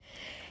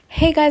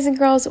Hey guys and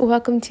girls,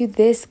 welcome to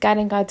this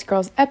Guiding God's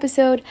Girls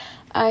episode.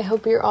 I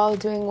hope you're all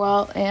doing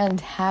well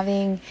and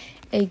having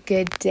a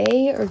good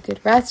day or good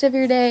rest of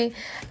your day.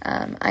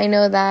 I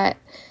know that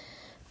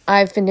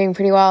I've been doing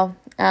pretty well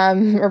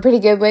or pretty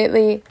good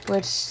lately,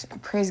 which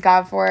praise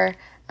God for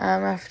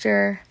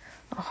after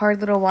a hard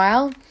little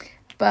while.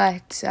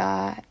 But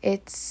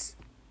it's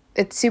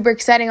super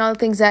exciting, all the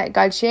things that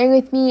God's sharing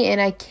with me, and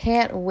I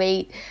can't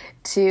wait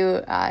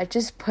to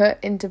just put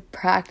into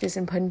practice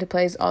and put into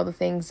place all the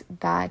things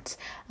that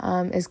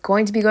is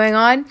going to be going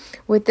on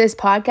with this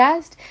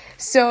podcast.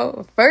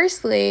 So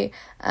firstly,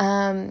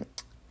 I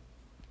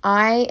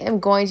am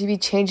going to be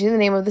changing the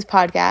name of this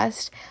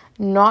podcast.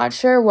 Not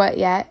sure what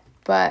yet,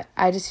 but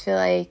I just feel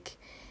like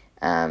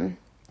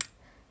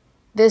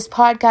this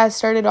podcast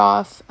started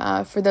off,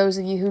 for those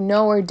of you who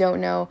know or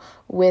don't know,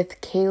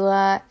 with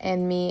Kayla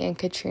and me and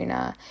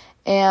Katrina.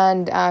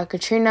 And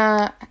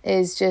Katrina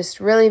is just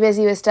really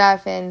busy with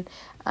stuff, and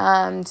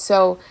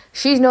so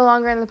she's no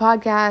longer in the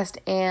podcast,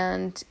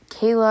 and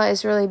Kayla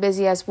is really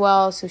busy as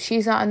well, so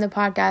she's not on the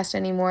podcast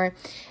anymore,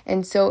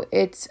 and so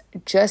it's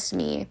just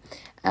me.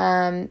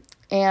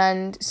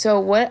 And so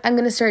what I'm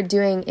going to start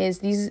doing is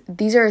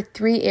these are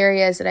three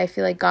areas that I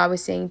feel like God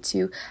was saying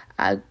to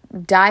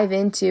dive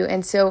into.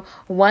 And so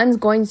one's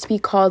going to be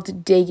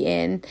called Dig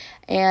In.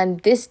 And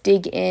this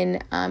Dig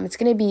In, it's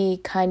going to be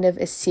kind of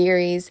a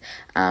series,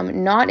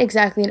 not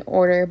exactly in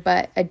order,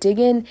 but a Dig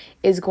In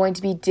is going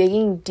to be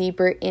digging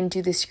deeper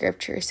into the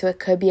scripture. So it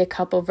could be a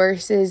couple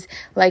verses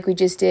like we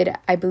just did.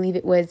 I believe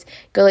it was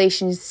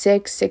Galatians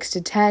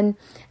 6:6-10,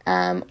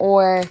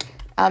 or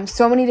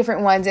so many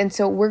different ones. And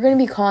so we're going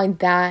to be calling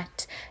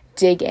that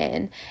Dig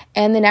In.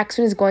 And the next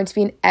one is going to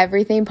be an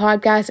everything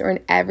podcast or an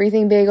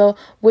everything bagel,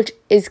 which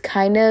is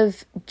kind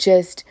of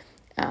just,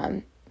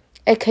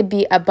 it could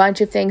be a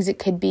bunch of things. It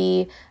could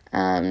be,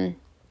 I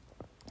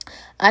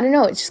don't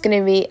know, it's just going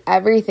to be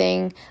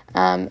everything.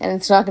 And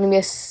it's not going to be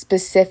a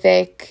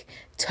specific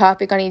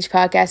topic on each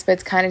podcast, but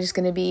it's kind of just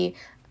going to be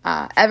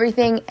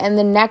everything. And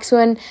the next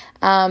one,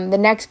 the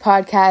next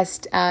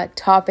podcast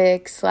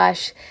topic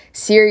 /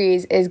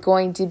 series is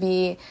going to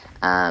be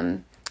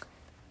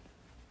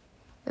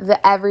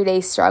the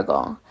everyday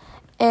struggle.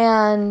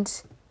 And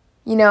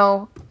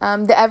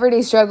the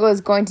everyday struggle is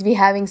going to be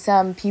having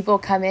some people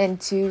come in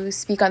to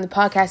speak on the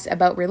podcast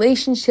about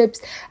relationships,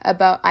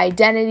 about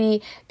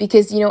identity,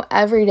 because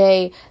every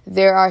day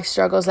there are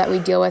struggles that we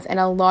deal with, and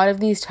a lot of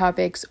these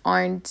topics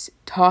aren't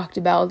talked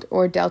about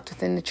or dealt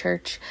with in the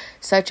church,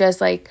 such as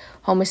like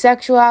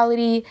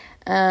homosexuality,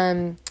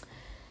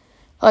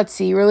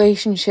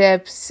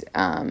 relationships,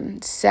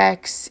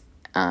 sex,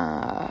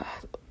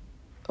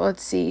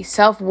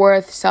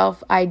 self-worth,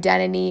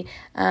 self-identity,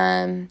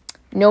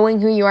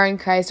 knowing who you are in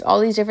Christ, all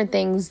these different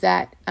things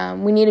that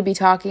we need to be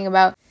talking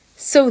about.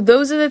 So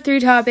those are the three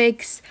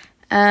topics.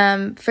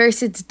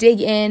 First, it's Dig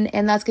In,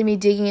 and that's going to be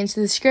digging into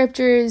the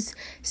scriptures.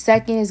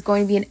 Second is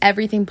going to be an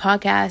everything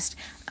podcast.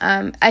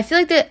 I feel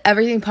like the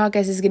everything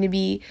podcast is going to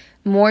be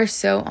more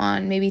so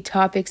on maybe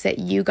topics that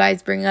you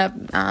guys bring up,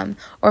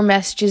 or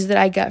messages that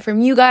I get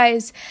from you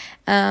guys.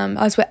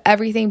 That's what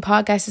everything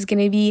podcast is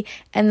going to be.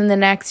 And then the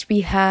next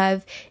we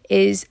have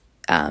is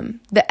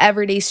the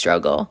everyday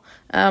struggle,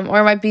 or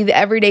it might be the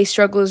everyday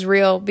struggle is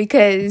real,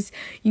 because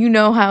you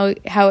know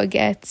how it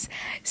gets.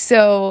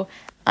 So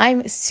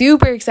I'm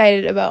super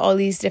excited about all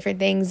these different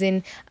things,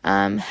 and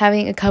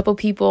having a couple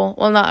people,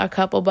 well, not a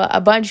couple, but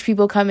a bunch of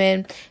people come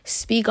in,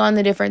 speak on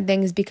the different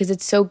things, because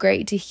it's so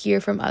great to hear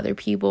from other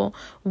people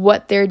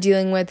what they're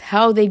dealing with,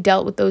 how they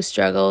dealt with those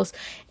struggles,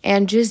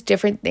 and just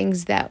different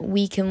things that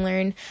we can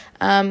learn.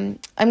 I'm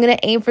going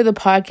to aim for the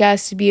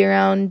podcast to be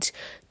around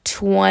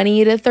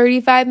 20 to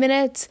 35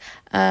 minutes.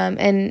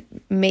 And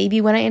maybe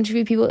when I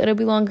interview people, it'll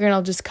be longer, and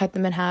I'll just cut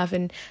them in half.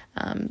 And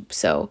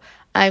so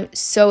I'm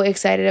so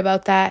excited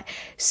about that.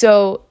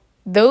 So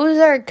those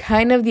are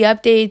kind of the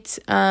updates.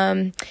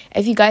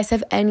 If you guys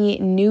have any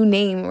new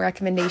name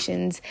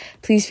recommendations,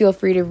 please feel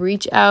free to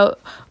reach out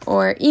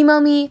or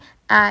email me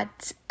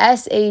at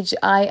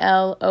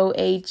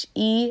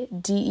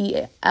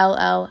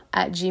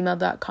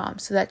shilohedell@gmail.com.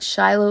 So that's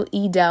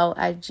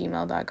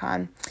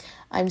shilohedell@gmail.com.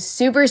 I'm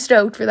super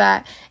stoked for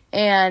that,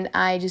 and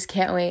I just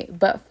can't wait.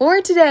 But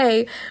for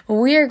today,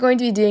 we are going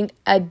to be doing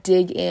a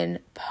Dig In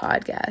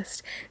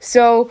podcast.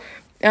 So,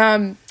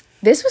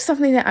 this was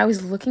something that I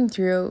was looking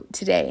through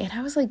today, and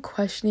I was like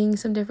questioning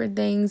some different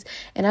things,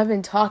 and I've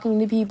been talking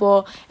to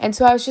people, and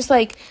so I was just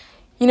like,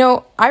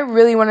 I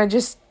really want to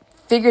just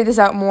figure this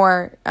out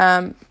more,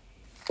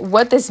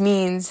 what this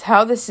means,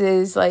 how this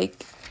is,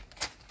 like,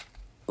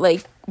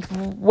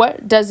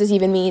 what does this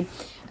even mean?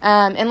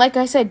 And like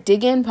I said,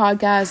 Dig In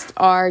podcasts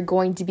are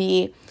going to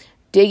be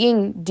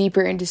digging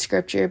deeper into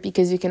scripture,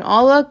 because you can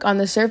all look on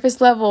the surface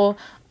level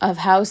of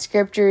how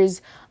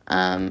scriptures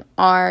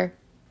are,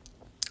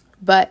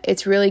 but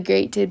it's really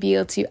great to be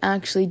able to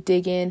actually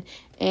dig in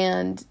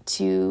and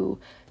to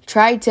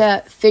try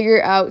to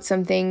figure out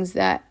some things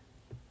that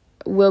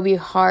will be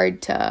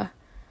hard to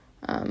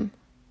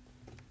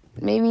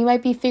maybe you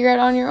might be figure out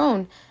on your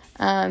own.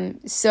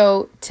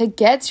 So to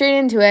get straight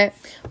into it,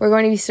 we're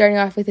going to be starting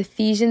off with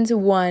Ephesians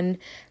 1,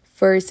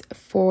 verse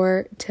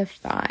 4 to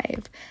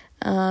 5.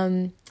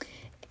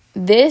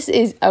 This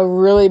is a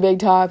really big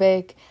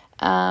topic,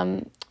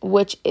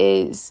 which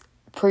is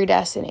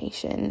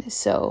predestination.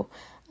 So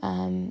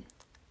I'm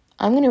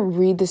going to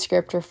read the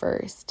scripture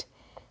first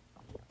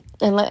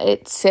and let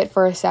it sit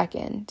for a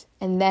second.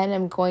 And then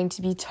I'm going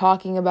to be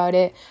talking about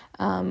it,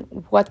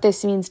 what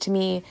this means to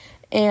me,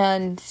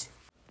 and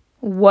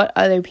what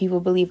other people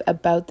believe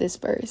about this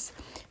verse.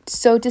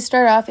 So to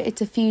start off,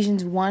 it's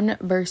Ephesians 1,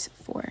 verse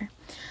 4.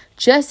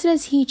 Just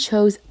as he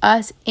chose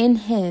us in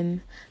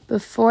him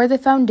before the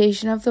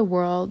foundation of the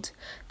world,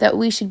 that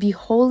we should be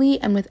holy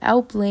and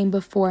without blame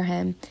before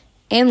him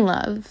in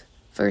love.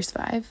 Verse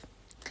 5.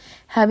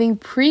 Having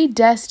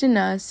predestined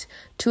us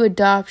to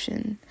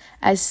adoption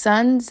as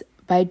sons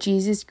by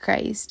Jesus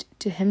Christ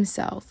to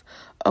himself,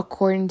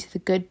 according to the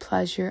good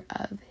pleasure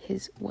of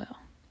his will.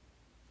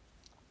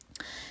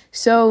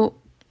 So,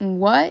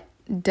 what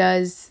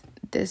does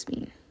this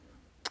mean?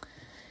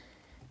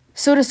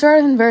 So, to start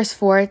in verse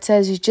 4, it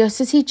says,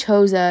 just as he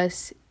chose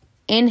us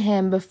in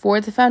him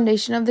before the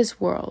foundation of this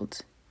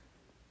world.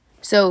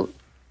 So,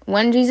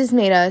 when Jesus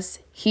made us,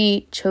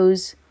 he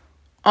chose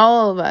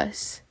all of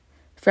us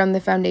from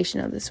the foundation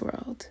of this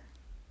world.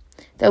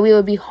 That we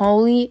would be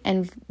holy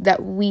and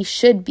that we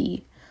should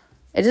be.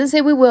 It doesn't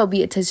say we will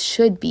be, it says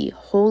should be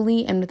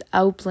holy and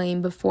without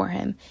blame before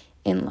him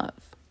in love.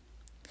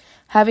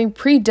 Having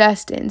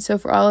predestined, so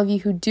for all of you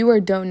who do or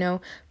don't know,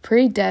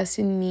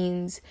 predestined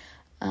means,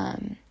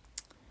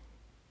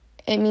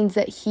 it means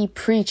that he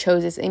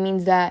pre-chose us. It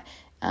means that,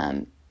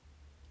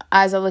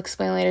 as I'll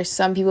explain later,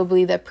 some people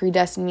believe that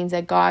predestined means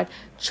that God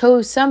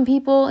chose some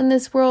people in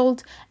this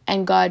world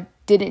and God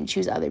didn't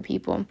choose other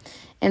people.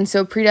 And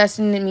so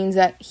predestined, it means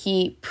that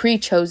he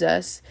pre-chose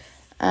us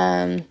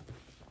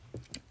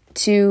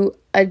to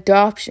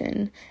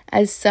adoption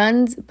as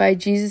sons by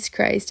Jesus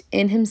Christ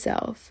in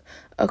himself,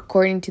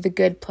 according to the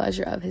good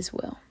pleasure of his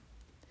will.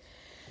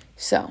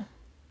 So,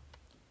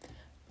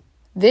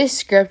 this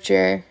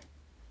scripture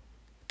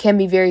can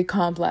be very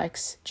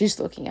complex just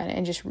looking at it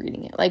and just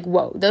reading it. Like,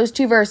 whoa, those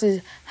two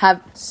verses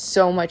have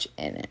so much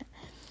in it.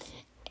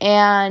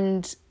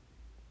 And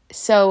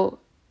so,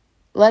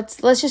 let's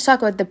just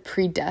talk about the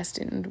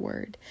predestined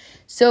word.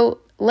 So,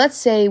 let's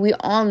say we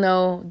all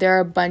know there are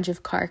a bunch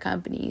of car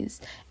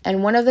companies,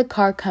 and one of the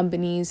car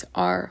companies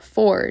are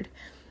Ford.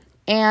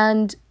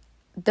 And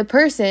the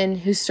person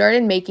who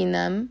started making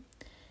them,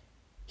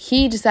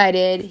 he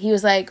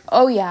was like,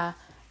 oh yeah,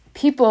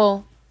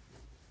 people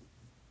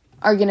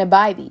are going to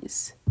buy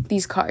these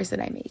cars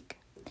that I make.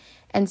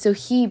 And so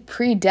he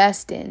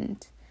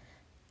predestined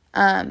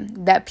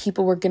that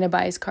people were going to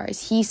buy his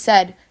cars. He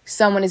said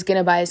someone is going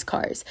to buy his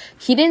cars.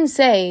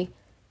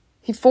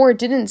 Ford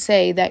didn't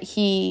say that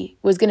he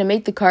was going to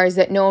make the cars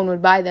that no one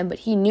would buy them, but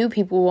he knew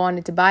people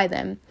wanted to buy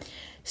them.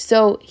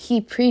 So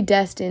he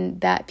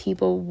predestined that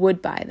people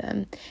would buy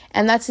them.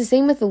 And that's the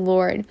same with the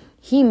Lord.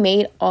 He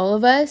made all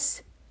of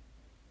us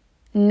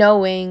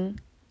knowing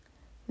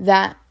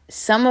that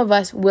some of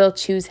us will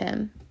choose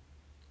him.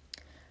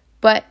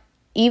 But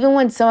even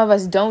when some of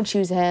us don't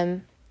choose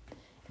him,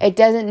 it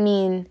doesn't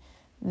mean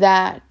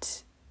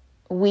that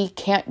we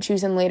can't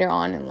choose him later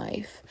on in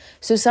life.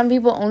 So some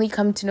people only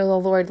come to know the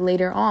Lord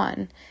later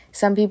on.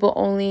 Some people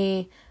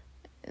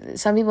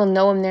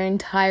know him their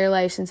entire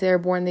life since they were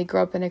born. They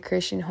grew up in a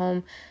Christian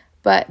home.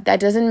 But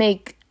that doesn't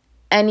make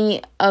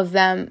any of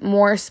them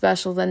more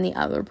special than the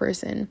other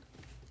person.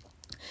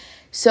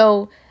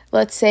 So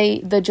let's say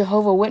the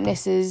Jehovah's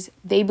Witnesses,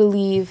 they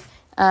believe,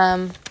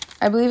 I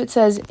believe it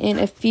says in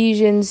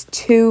Ephesians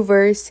 2,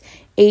 verse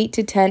 8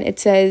 to 10, it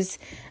says,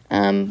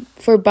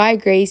 for by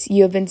grace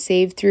you have been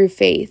saved through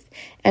faith,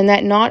 and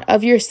that not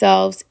of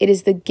yourselves, it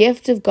is the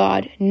gift of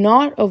God,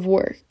 not of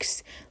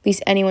works,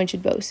 least anyone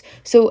should boast.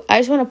 So I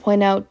just want to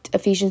point out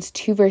Ephesians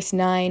 2, verse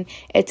 9,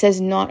 it says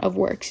not of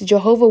works.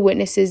 Jehovah's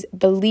Witnesses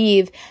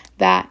believe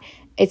that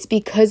it's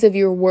because of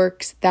your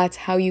works, that's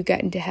how you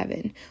get into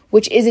heaven,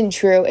 which isn't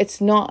true. It's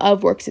not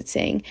of works, it's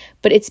saying,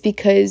 but it's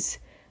because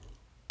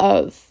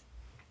of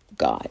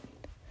God.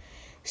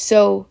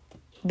 So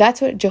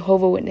that's what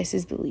Jehovah's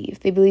Witnesses believe.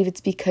 They believe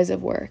it's because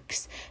of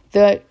works.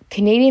 The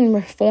Canadian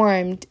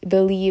Reformed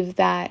believe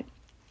that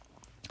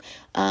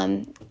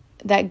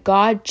that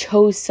God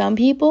chose some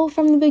people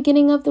from the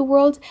beginning of the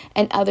world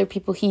and other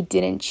people he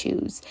didn't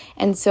choose.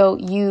 And so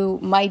you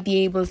might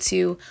be able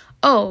to,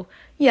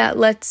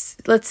 let's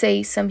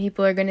say some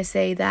people are going to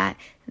say that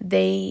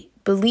they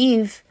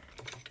believe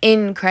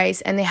in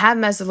Christ and they have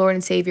him as the Lord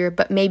and Savior,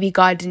 but maybe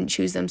God didn't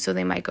choose them, so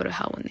they might go to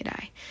hell when they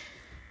die.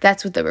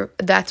 That's what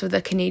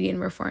the Canadian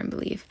Reformed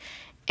believe.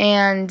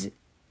 And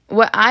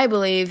what I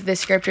believe the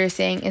scripture is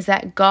saying is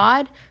that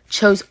God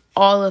chose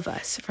all of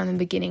us from the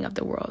beginning of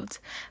the world.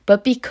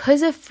 But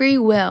because of free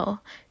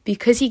will,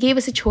 because he gave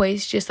us a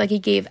choice, just like he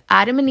gave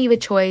Adam and Eve a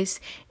choice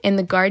in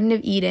the Garden of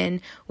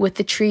Eden with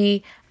the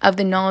tree of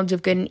the knowledge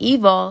of good and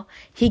evil,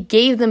 he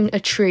gave them a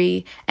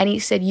tree and he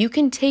said, you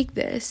can take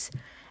this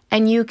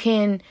and you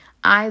can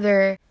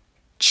either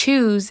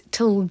choose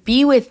to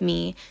be with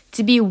me,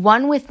 to be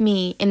one with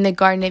me in the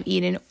Garden of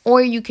Eden,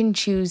 or you can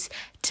choose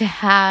to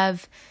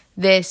have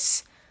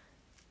this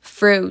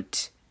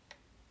fruit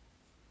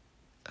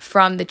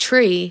from the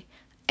tree,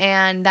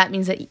 and that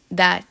means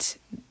that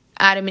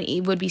Adam and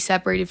Eve would be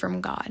separated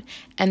from God,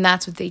 and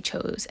that's what they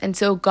chose. And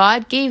so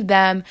God gave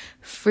them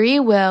free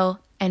will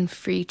and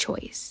free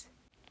choice.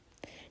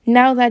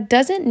 Now, that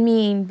doesn't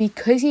mean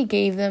because he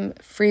gave them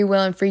free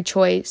will and free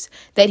choice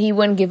that he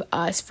wouldn't give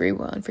us free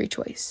will and free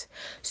choice.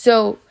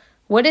 So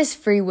what does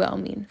free will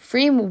mean?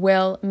 Free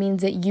will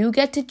means that you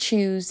get to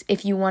choose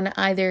if you want to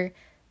either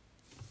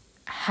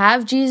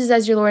have Jesus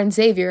as your Lord and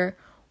Savior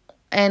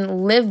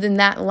and live in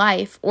that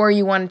life, or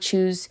you want to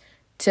choose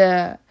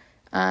to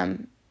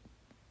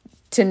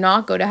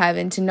not go to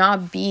heaven, to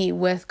not be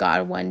with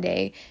God one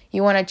day.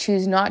 You want to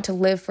choose not to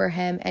live for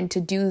him and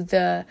to do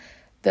the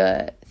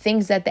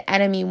things that the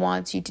enemy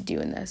wants you to do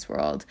in this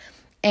world.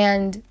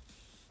 And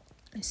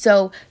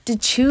so to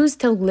choose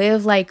to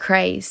live like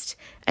Christ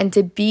and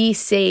to be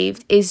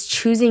saved is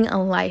choosing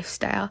a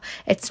lifestyle.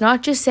 It's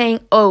not just saying,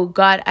 oh,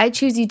 God, I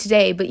choose you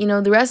today, but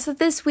the rest of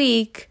this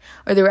week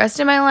or the rest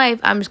of my life,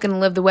 I'm just going to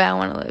live the way I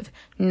want to live.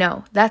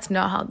 No, that's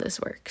not how this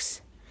works.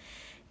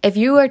 If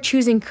you are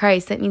choosing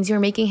Christ, that means you're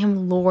making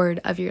him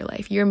Lord of your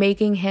life. You're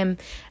making him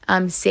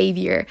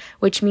Savior,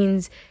 which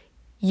means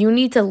you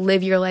need to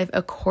live your life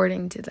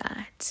according to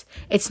that.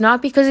 It's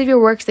not because of your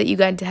works that you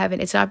got into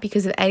heaven. It's not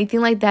because of anything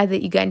like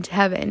that you got into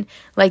heaven,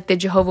 like the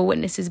Jehovah's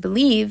Witnesses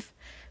believe,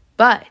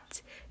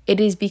 but it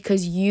is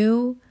because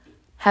you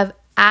have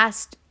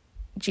asked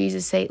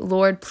Jesus, say,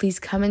 Lord, please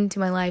come into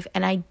my life,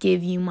 and I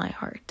give you my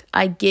heart.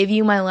 I give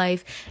you my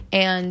life,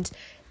 and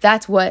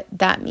that's what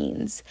that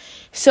means.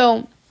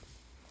 So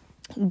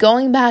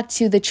going back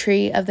to the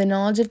tree of the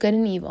knowledge of good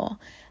and evil,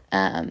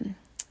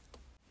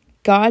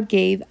 God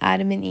gave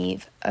Adam and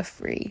Eve a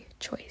free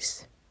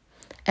choice,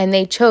 and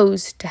they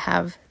chose to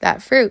have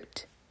that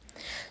fruit.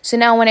 So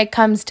now when it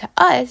comes to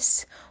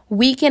us,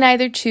 we can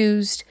either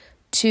choose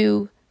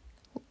to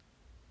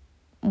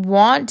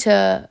want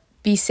to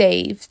be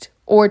saved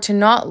or to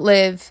not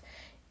live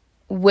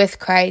with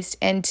Christ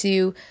and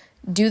to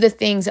do the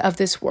things of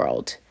this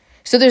world.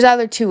 So there's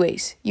either two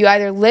ways. You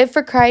either live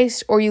for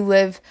Christ or you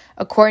live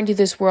according to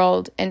this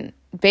world, and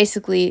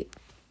basically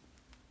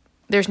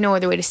there's no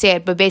other way to say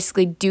it, but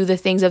basically do the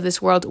things of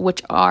this world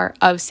which are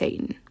of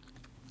Satan.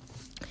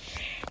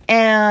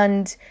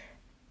 And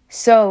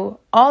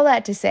so all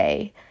that to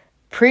say,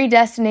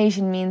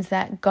 predestination means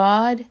that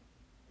God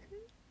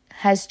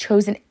has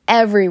chosen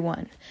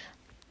everyone.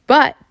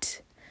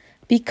 But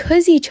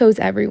because he chose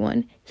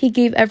everyone, he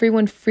gave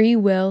everyone free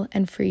will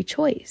and free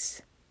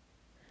choice,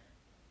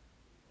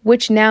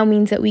 which now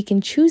means that we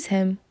can choose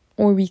him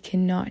or we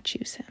cannot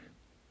choose him.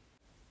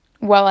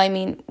 Well, I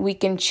mean, we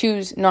can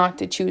choose not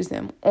to choose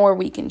them, or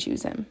we can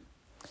choose him.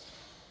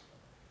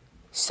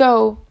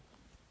 So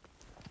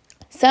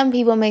some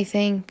people may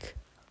think,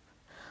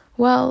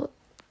 well,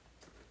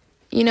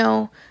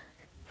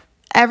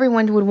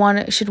 everyone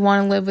should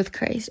want to live with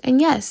Christ.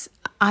 And yes,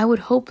 I would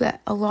hope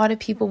that a lot of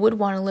people would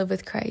want to live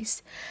with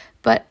Christ.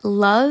 But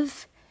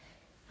love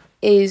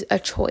is a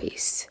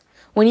choice.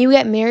 When you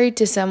get married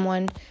to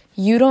someone,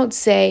 you don't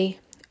say,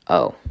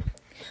 oh,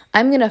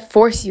 I'm going to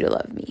force you to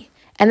love me.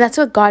 And that's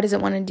what God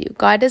doesn't want to do.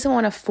 God doesn't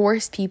want to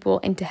force people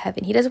into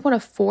heaven. He doesn't want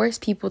to force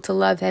people to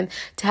love him,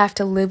 to have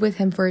to live with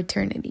him for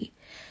eternity.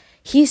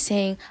 He's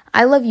saying,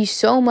 I love you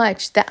so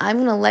much that I'm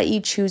going to let you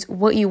choose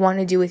what you want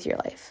to do with your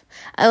life.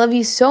 I love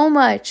you so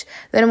much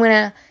that I'm going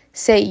to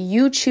say,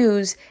 you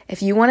choose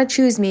if you want to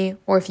choose me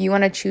or if you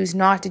want to choose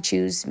not to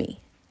choose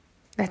me.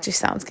 That just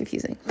sounds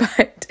confusing,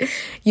 but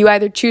you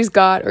either choose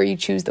God or you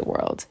choose the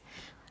world.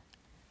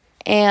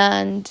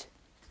 And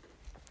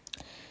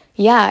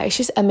yeah, it's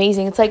just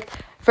amazing. It's like,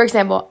 for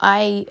example,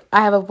 I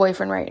have a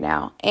boyfriend right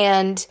now,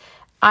 and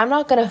I'm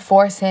not going to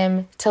force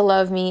him to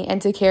love me and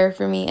to care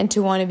for me and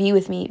to want to be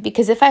with me,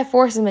 because if I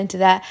force him into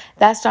that,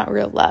 that's not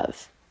real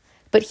love.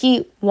 But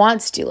he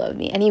wants to love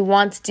me and he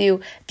wants to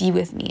be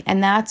with me,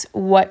 and that's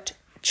what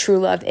true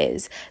love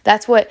is.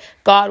 That's what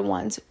God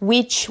wants.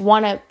 He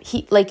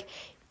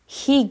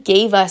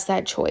gave us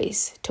that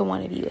choice to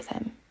want to be with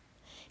him.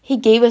 He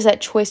gave us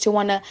that choice to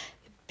want to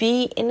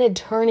be in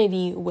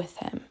eternity with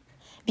him.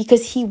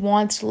 Because he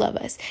wants to love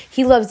us.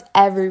 He loves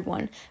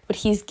everyone. But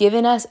he's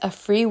given us a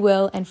free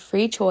will and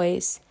free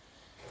choice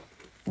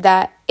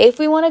that if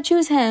we want to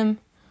choose him,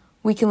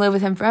 we can live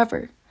with him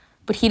forever.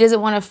 But he doesn't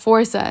want to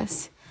force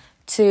us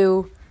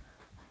to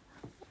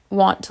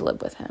want to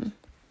live with him.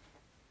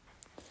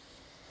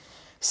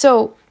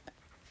 So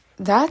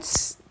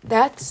that's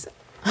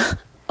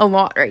a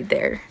lot right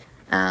there.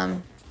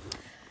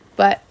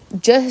 But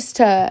just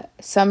to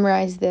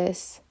summarize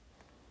this,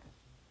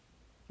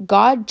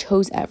 God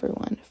chose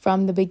everyone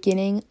from the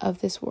beginning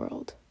of this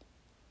world.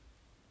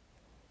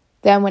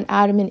 Then when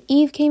Adam and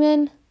Eve came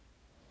in,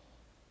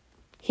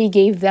 he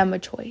gave them a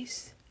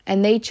choice,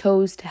 and they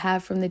chose to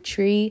have from the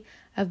tree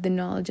of the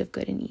knowledge of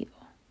good and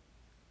evil.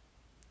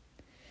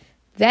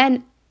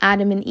 Then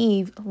Adam and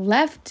Eve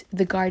left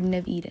the Garden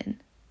of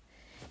Eden,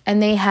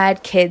 and they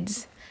had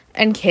kids.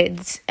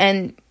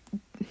 And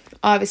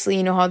obviously,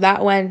 you know how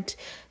that went.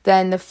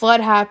 Then the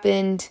flood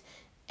happened,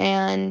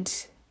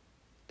 and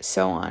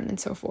so on and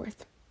so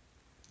forth.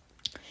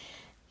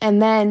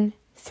 And then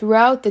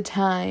throughout the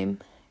time,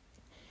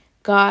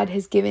 God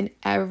has given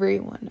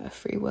everyone a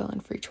free will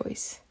and free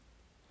choice.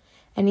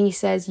 And he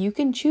says, you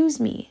can choose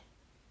me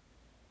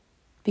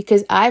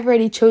because I've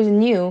already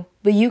chosen you,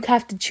 but you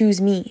have to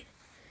choose me.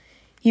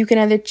 You can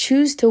either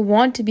choose to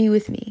want to be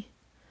with me,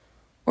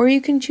 or you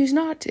can choose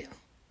not to.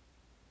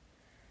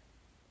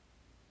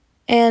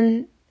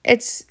 And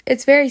it's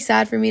very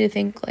sad for me to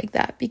think like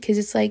that, because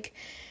it's like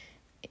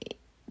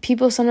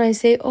people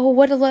sometimes say,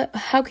 oh,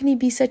 how can he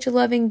be such a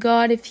loving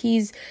God if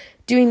he's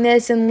doing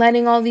this and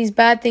letting all these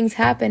bad things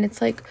happen?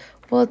 It's like,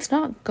 well, it's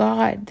not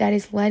God that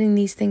is letting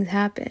these things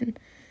happen.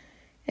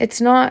 It's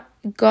not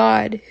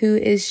God who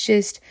is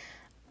just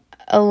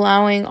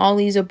allowing all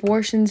these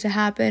abortions to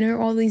happen or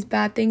all these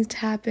bad things to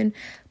happen,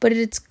 but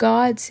it's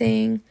God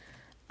saying,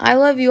 I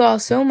love you all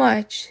so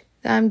much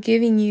that I'm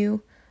giving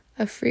you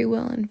a free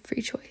will and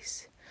free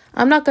choice.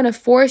 I'm not going to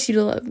force you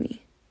to love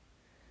me.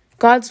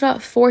 God's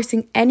not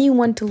forcing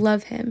anyone to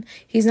love him.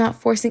 He's not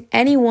forcing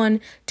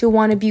anyone to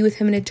want to be with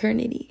him in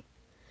eternity.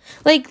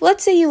 Like,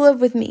 let's say you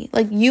live with me.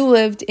 Like, you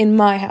lived in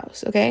my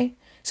house, okay?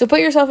 So put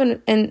yourself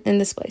in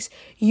this place.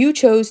 You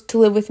chose to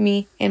live with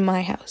me in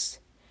my house.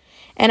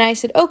 And I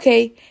said,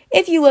 okay,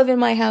 if you live in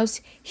my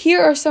house,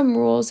 here are some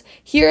rules.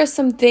 Here are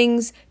some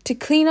things to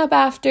clean up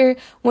after.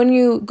 When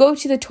you go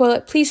to the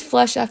toilet, please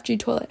flush after your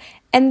toilet.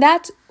 And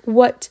that's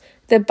what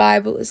the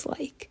Bible is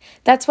like.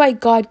 That's why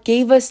God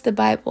gave us the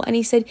Bible. And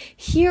he said,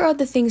 here are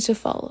the things to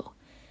follow.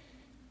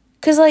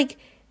 Because like,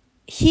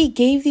 he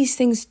gave these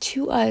things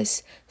to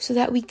us so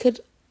that we could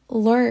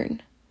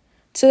learn.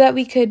 So that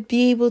we could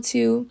be able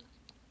to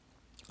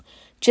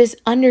just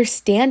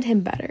understand him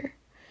better.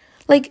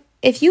 Like,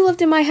 if you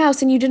lived in my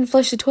house and you didn't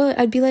flush the toilet,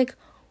 I'd be like,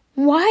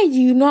 why do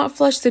you not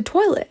flush the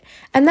toilet?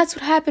 And that's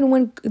what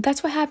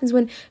happens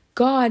when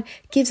God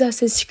gives us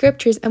his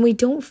scriptures and we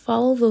don't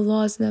follow the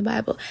laws in the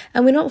Bible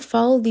and we don't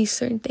follow these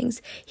certain things.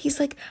 He's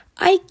like,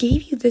 I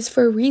gave you this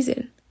for a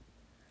reason.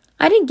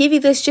 I didn't give you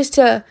this just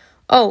to,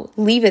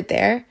 leave it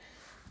there.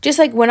 Just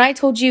like when I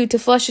told you to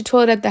flush the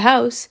toilet at the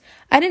house,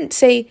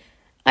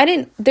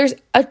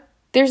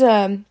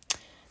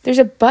 there's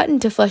a button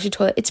to flush a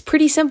toilet. It's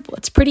pretty simple.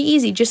 It's pretty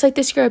easy, just like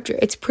the scripture.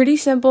 It's pretty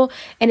simple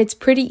and it's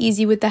pretty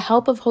easy with the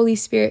help of Holy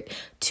Spirit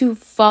to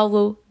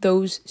follow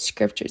those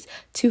scriptures,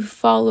 to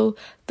follow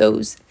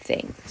those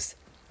things.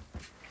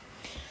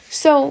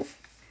 So,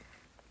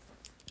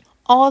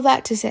 all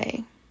that to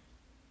say,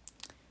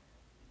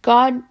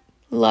 God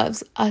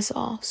loves us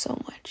all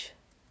so much.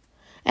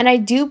 And I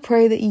do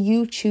pray that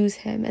you choose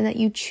him and that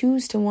you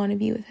choose to want to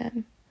be with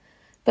him.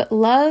 But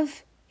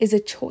love is a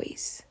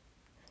choice.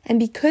 And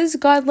because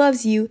God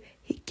loves you,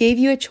 he gave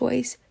you a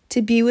choice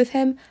to be with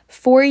him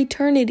for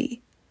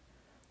eternity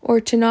or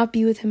to not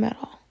be with him at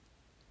all.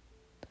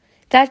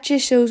 That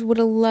just shows what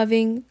a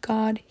loving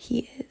God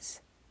he is.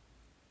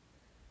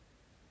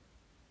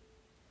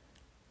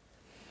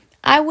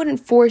 I wouldn't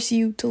force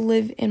you to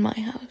live in my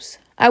house.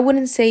 I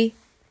wouldn't say,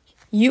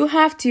 you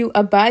have to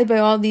abide by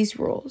all these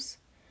rules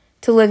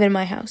to live in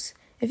my house.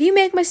 If you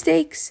make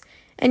mistakes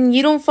and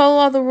you don't follow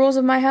all the rules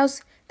of my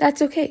house,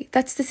 that's okay.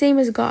 That's the same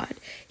as God.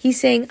 He's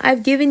saying,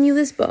 I've given you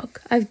this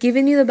book. I've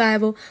given you the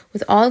Bible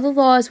with all the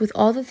laws, with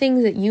all the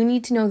things that you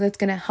need to know that's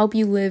going to help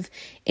you live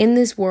in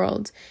this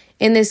world,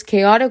 in this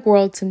chaotic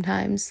world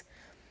sometimes.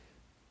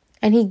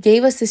 And he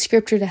gave us the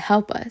scripture to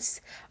help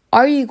us.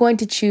 Are you going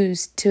to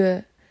choose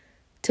to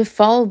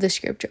follow the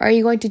scripture? Are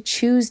you going to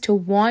choose to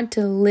want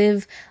to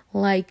live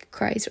like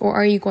Christ? Or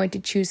are you going to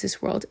choose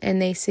this world and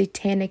the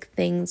satanic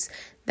things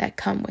that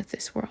come with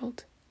this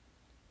world?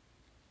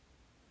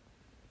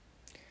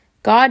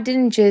 God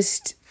didn't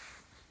just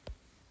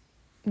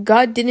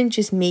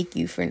make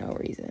you for no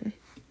reason.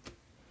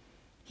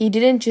 He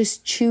didn't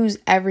just choose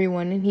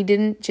everyone, and he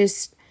didn't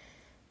just,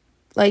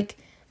 like,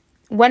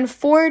 when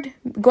Ford,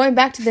 going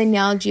back to the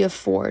analogy of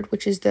Ford,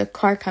 which is the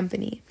car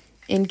company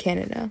in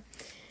Canada,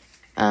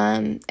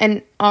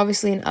 and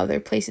obviously in other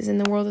places in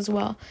the world as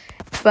well,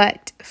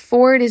 but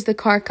Ford is the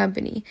car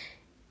company.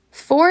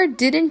 Ford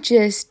didn't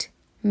just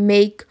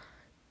make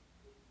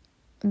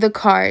the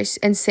cars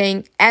and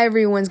saying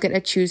everyone's going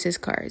to choose his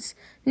cars.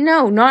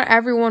 No, not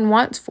everyone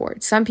wants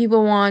Ford. Some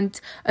people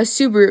want a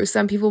Subaru.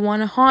 Some people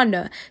want a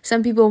Honda.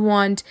 Some people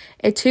want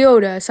a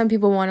Toyota. Some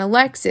people want a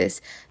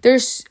Lexus.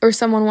 Or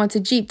someone wants a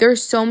Jeep.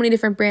 There's so many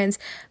different brands.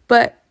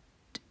 But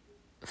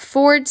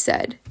Ford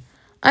said,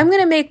 I'm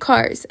going to make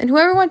cars. And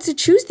whoever wants to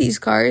choose these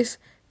cars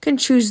can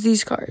choose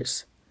these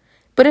cars.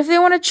 But if they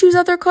want to choose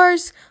other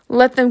cars,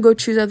 let them go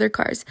choose other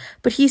cars.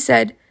 But he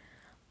said,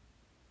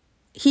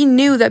 he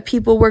knew that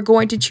people were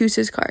going to choose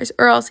his cars,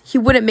 or else he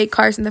wouldn't make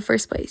cars in the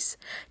first place.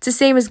 It's the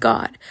same as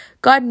God.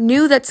 God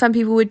knew that some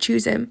people would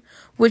choose him,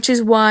 which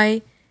is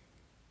why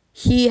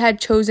he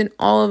had chosen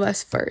all of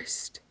us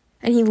first.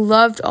 And he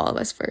loved all of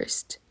us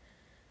first.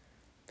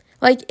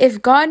 Like,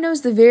 if God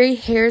knows the very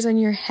hairs on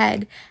your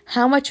head,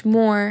 how much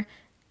more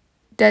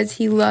does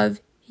he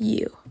love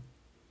you?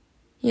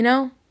 You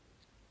know?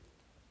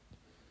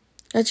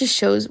 That just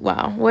shows,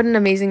 wow, what an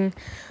amazing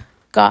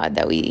God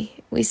that we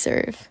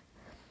serve.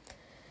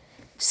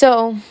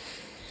 So,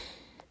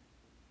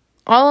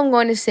 all I'm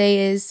going to say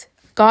is,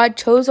 God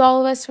chose all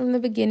of us from the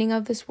beginning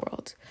of this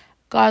world.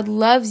 God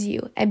loves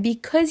you. And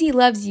because he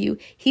loves you,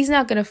 he's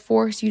not going to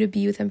force you to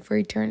be with him for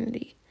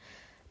eternity.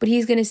 But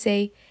he's going to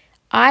say,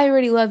 I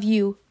already love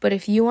you, but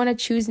if you want to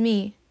choose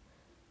me,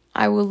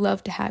 I would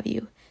love to have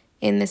you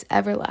in this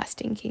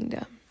everlasting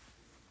kingdom.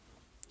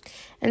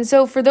 And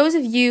so for those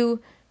of you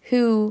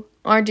who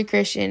aren't a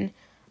Christian,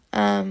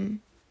 I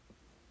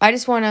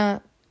just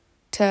want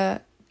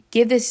to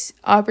give this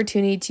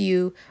opportunity to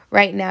you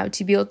right now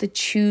to be able to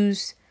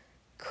choose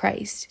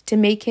Christ, to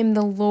make him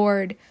the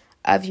Lord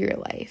of your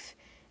life,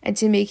 and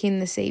to make him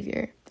the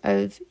Savior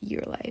of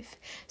your life.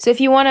 So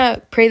if you want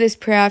to pray this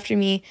prayer after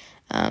me,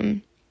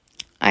 I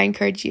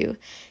encourage you.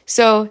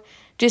 So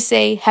just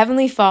say,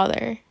 Heavenly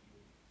Father,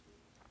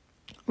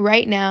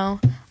 right now,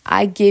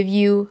 I give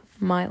you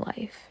my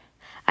life.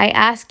 I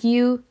ask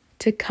you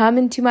to come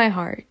into my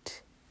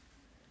heart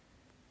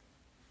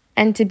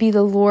and to be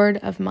the Lord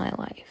of my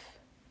life.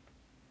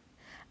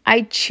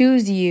 I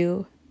choose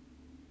you,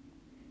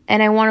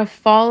 and I want to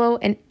follow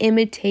and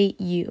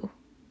imitate you.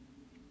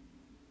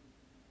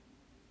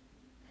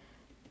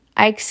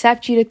 I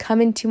accept you to come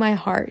into my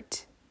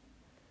heart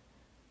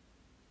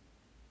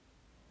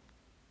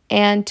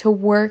and to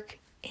work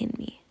in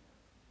me.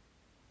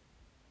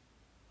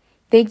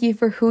 Thank you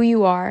for who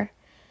you are.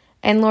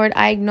 And Lord,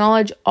 I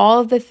acknowledge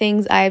all of the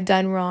things I have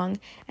done wrong,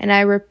 and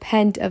I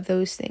repent of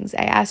those things.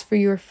 I ask for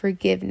your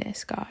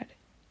forgiveness, God.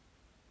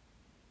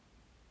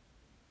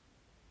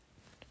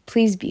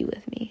 Please be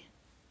with me.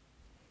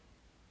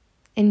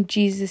 In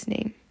Jesus'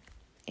 name,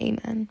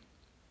 amen.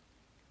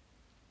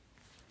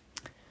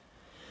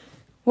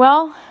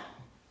 Well,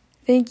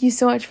 thank you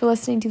so much for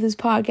listening to this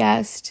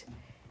podcast.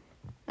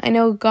 I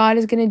know God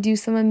is going to do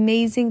some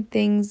amazing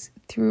things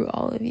through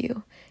all of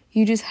you.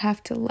 You just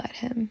have to let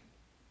him.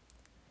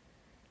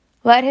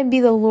 Let him be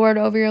the Lord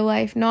over your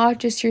life, not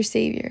just your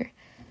Savior.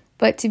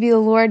 But to be the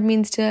Lord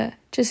means to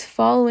just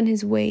follow in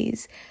his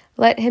ways.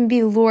 Let him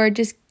be Lord.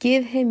 Just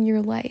give him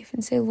your life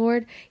and say,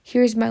 Lord,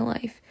 here's my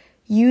life.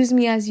 Use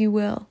me as you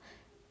will.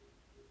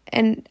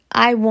 And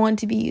I want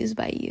to be used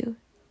by you.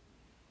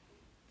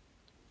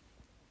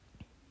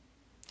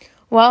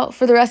 Well,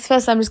 for the rest of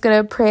us, I'm just going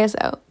to pray us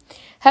out.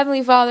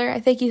 Heavenly Father, I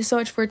thank you so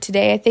much for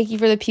today. I thank you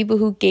for the people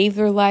who gave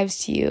their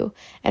lives to you,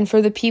 and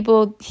for the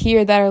people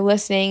here that are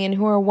listening and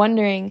who are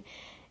wondering,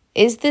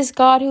 is this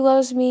God who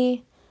loves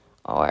me?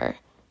 Or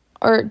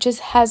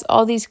just has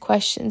all these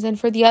questions. And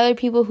for the other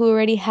people who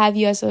already have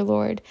you as their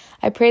Lord,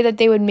 I pray that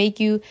they would make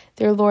you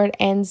their Lord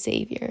and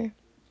Savior.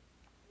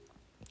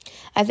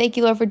 I thank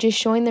you, Lord, for just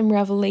showing them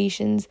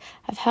revelations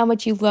of how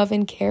much you love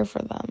and care for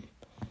them.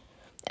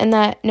 And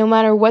that no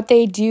matter what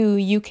they do,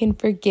 you can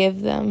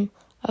forgive them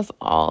of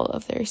all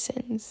of their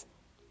sins.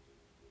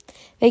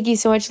 Thank you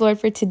so much, Lord,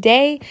 for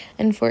today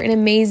and for an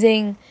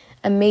amazing,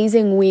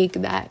 amazing week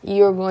that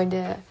you're going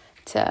to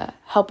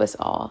help us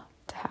all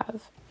to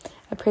have.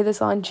 I pray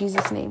this all in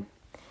Jesus' name.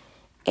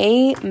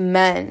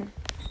 Amen.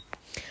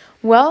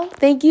 Well,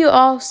 thank you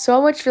all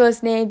so much for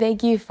listening.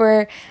 Thank you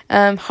for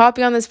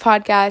hopping on this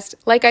podcast.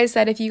 Like I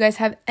said, if you guys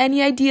have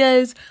any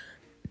ideas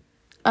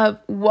of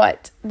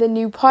what the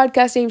new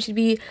podcast name should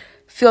be,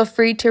 feel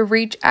free to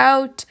reach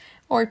out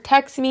or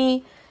text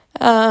me.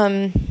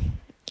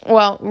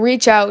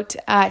 Reach out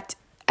at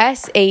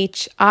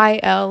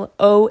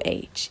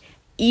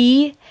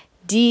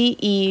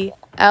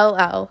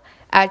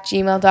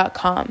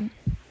SHILOHEDELL@gmail.com.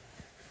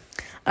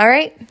 All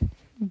right.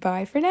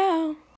 Bye for now.